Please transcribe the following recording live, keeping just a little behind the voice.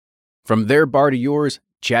From their bar to yours,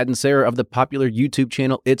 Chad and Sarah of the popular YouTube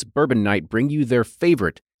channel It's Bourbon Night bring you their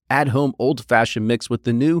favorite at-home old-fashioned mix with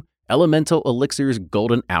the new Elemental Elixirs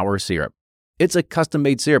Golden Hour Syrup. It's a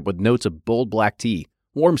custom-made syrup with notes of bold black tea,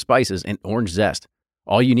 warm spices, and orange zest.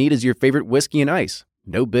 All you need is your favorite whiskey and ice.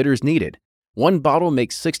 No bitters needed. One bottle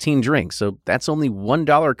makes 16 drinks, so that's only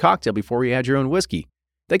 $1 a cocktail before you add your own whiskey.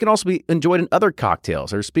 They can also be enjoyed in other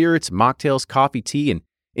cocktails or spirits, mocktails, coffee, tea, and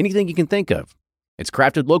anything you can think of. It's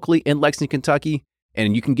crafted locally in Lexington, Kentucky,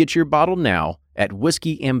 and you can get your bottle now at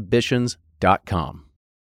whiskeyambitions.com.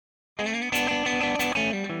 Hey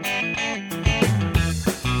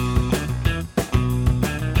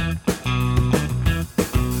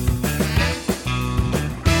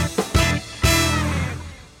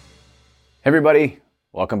everybody,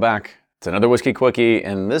 welcome back. It's another Whiskey Quickie,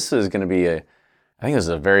 and this is going to be I think this is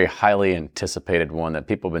a very highly anticipated one that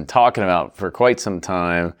people have been talking about for quite some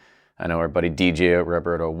time. I know our buddy DJ at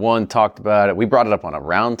Roberto One talked about it. We brought it up on a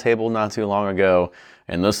roundtable not too long ago,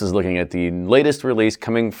 and this is looking at the latest release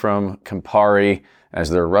coming from Campari as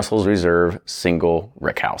their Russell's Reserve Single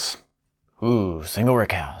Rickhouse. Ooh, Single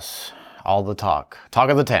Rickhouse. All the talk. Talk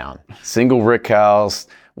of the town. Single Rickhouse,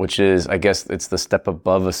 which is, I guess it's the step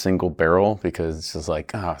above a single barrel, because it's just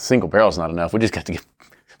like, single barrel's not enough. We just got to get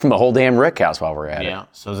from the whole damn Rickhouse while we're at it. Yeah,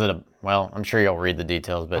 so is it well, I'm sure you'll read the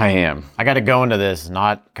details, but I am. I got to go into this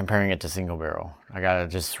not comparing it to single barrel. I got to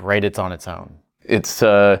just rate it on its own. It's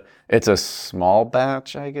a small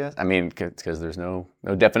batch, I guess. I mean, because there's no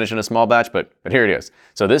definition of small batch, but here it is.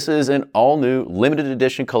 So this is an all-new limited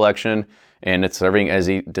edition collection, and it's serving as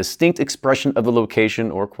a distinct expression of the location,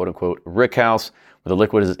 or quote-unquote Rickhouse, where the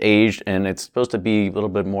liquid is aged, and it's supposed to be a little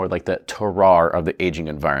bit more like the terroir of the aging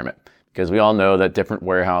environment. Because we all know that different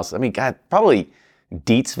warehouse, I mean, God, probably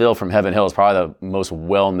Deatsville from Heaven Hill is probably the most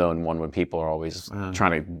well-known one when people are always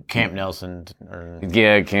trying to... Camp Nelson.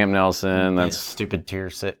 Yeah, Camp Nelson. That's stupid tier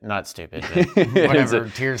 6. Not stupid, but whatever.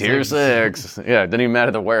 Tier 6. Tier 6. Yeah, it doesn't even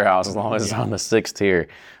matter the warehouse as long as it's on the 6th tier.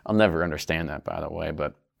 I'll never understand that, by the way.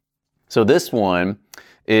 But so this one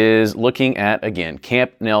is looking at, again,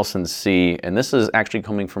 Camp Nelson C, and this is actually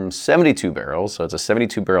coming from 72 barrels, so it's a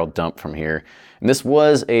 72 barrel dump from here. And this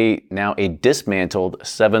was now a dismantled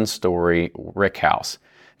 7-story rickhouse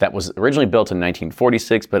that was originally built in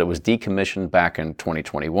 1946, but it was decommissioned back in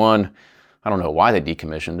 2021. I don't know why they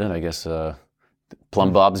decommissioned it. I guess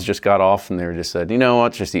Plumb Bobs just got off, and they just said, you know what,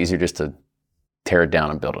 it's just easier just to tear it down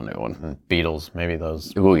and build a new one. Beetles, maybe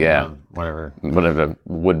those. Oh yeah, whatever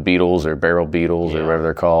wood beetles or barrel beetles or whatever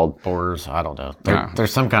they're called. Borers, I don't know.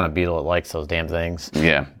 There's some kind of beetle that likes those damn things.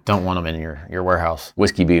 Yeah, don't want them in your warehouse.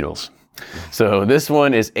 Whiskey beetles. So this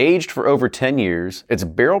one is aged for over 10 years. It's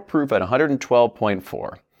barrel proof at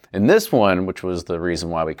 112.4. And this one, which was the reason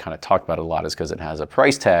why we kind of talked about it a lot, is because it has a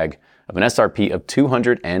price tag of an SRP of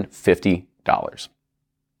 $250.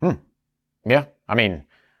 Yeah, I mean.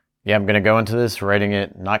 Yeah, I'm going to go into this rating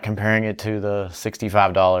it, not comparing it to the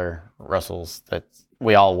 $65 Russells that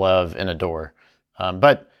we all love and adore.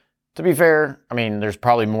 But to be fair, I mean, there's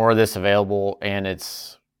probably more of this available, and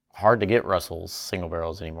it's hard to get Russells single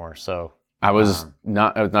barrels anymore. So I was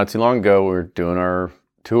not too long ago, we were doing our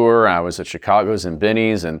tour. I was at Chicago's and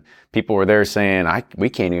Benny's, and people were there saying, we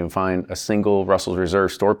can't even find a single Russell's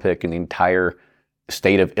Reserve store pick in the entire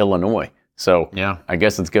state of Illinois. So yeah, I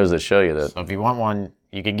guess it goes to show you that. So if you want one,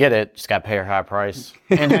 you can get it, just got to pay a high price.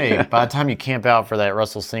 And hey, by the time you camp out for that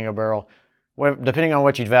Russell single barrel, depending on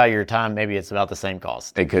what you value your time, maybe it's about the same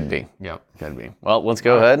cost. It could be. Yep. Could be. Well, let's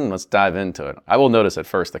go ahead and let's dive into it. I will notice at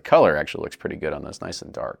first the color actually looks pretty good on this, nice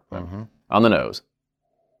and dark. On the nose.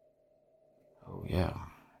 Oh, yeah.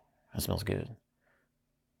 That smells good. A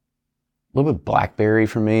little bit blackberry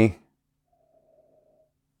for me.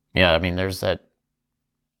 Yeah, I mean, there's that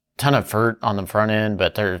ton of fruit on the front end,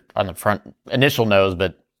 but they're on the front initial nose,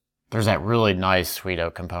 but there's that really nice sweet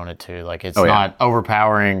oak component too. Like it's not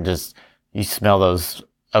overpowering, just you smell those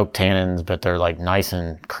oak tannins, but they're like nice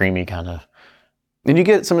and creamy kind of. And you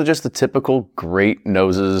get some of just the typical great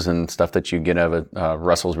noses and stuff that you get out of a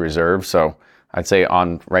Russell's Reserve. So I'd say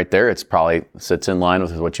on right there, it's probably sits in line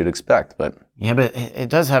with what you'd expect. But yeah, but it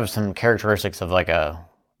does have some characteristics of like a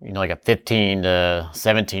 15 to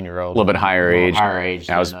 17-year-old. A little bit higher age. Higher age.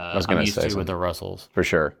 I was going to say with the Russells. For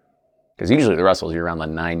sure. Because usually the Russells, you're around the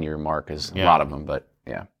 9-year mark is a lot of them. But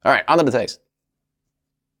yeah. All right, on to the taste.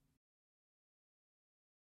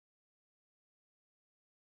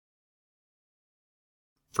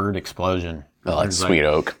 Fruit explosion. Oh, like sweet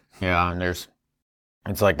oak. Yeah, and it's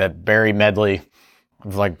like that berry medley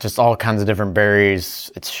of like just all kinds of different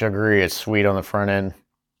berries. It's sugary, it's sweet on the front end.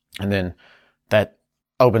 And then that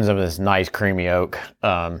opens up this nice creamy oak.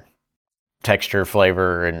 texture,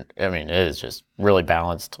 flavor, and I mean, it is just really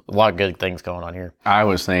balanced. A lot of good things going on here. I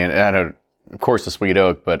was saying it had, of course, the sweet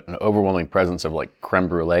oak, but an overwhelming presence of like creme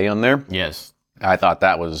brulee on there. Yes. I thought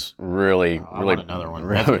that was really, I want another one.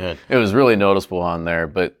 That's good. It was really noticeable on there.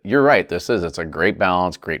 But you're right. It's a great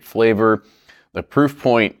balance, great flavor. The proof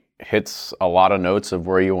point hits a lot of notes of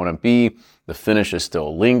where you want to be. The finish is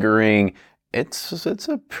still lingering. It's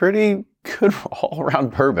a pretty good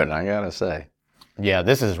all-around bourbon, I gotta say. Yeah,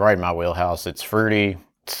 this is right in my wheelhouse. It's fruity.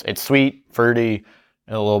 It's sweet, fruity,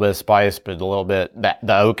 and a little bit of spice, but a little bit.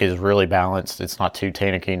 The oak is really balanced. It's not too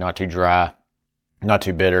tannicky, not too dry, not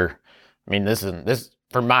too bitter. I mean, this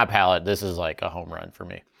for my palate, this is like a home run for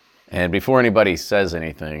me. And before anybody says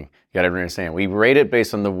anything, you got to understand, we rate it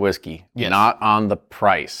based on the whiskey, not on the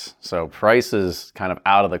price. So price is kind of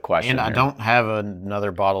out of the question. And I don't have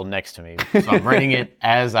another bottle next to me, so I'm rating it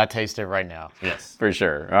as I taste it right now. Yes. For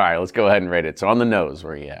sure. All right, let's go ahead and rate it. So on the nose,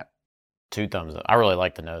 where are you at? 2 thumbs up. I really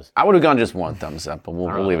like the nose. I would have gone just 1 thumbs up, but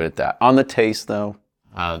we'll leave it at that. On the taste, though?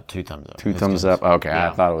 2 thumbs up. 2 thumbs up. Okay,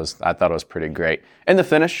 yeah. I thought it was pretty great. And the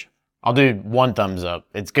finish? I'll do 1 thumbs up.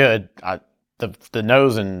 It's good. The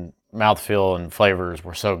nose and mouthfeel and flavors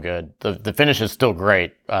were so good. The finish is still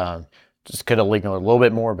great. Just could have lingered a little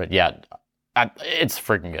bit more, but yeah, it's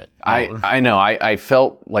freaking good. I know. I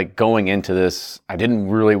felt like going into this, I didn't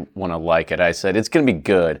really want to like it. I said, it's going to be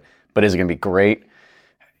good, but is it going to be great?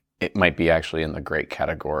 It might be actually in the great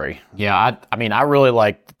category. Yeah, I mean, I really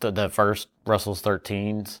liked the first Russell's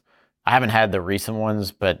 13s. I haven't had the recent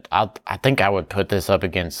ones, but I think I would put this up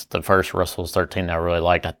against the first Russell's 13 that I really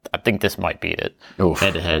liked. I think this might beat it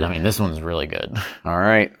head to head. I mean, this one's really good. All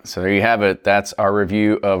right. So there you have it. That's our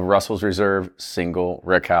review of Russell's Reserve Single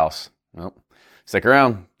Rickhouse. Well, stick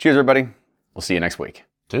around. Cheers, everybody. We'll see you next week.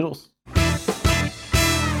 Toodles.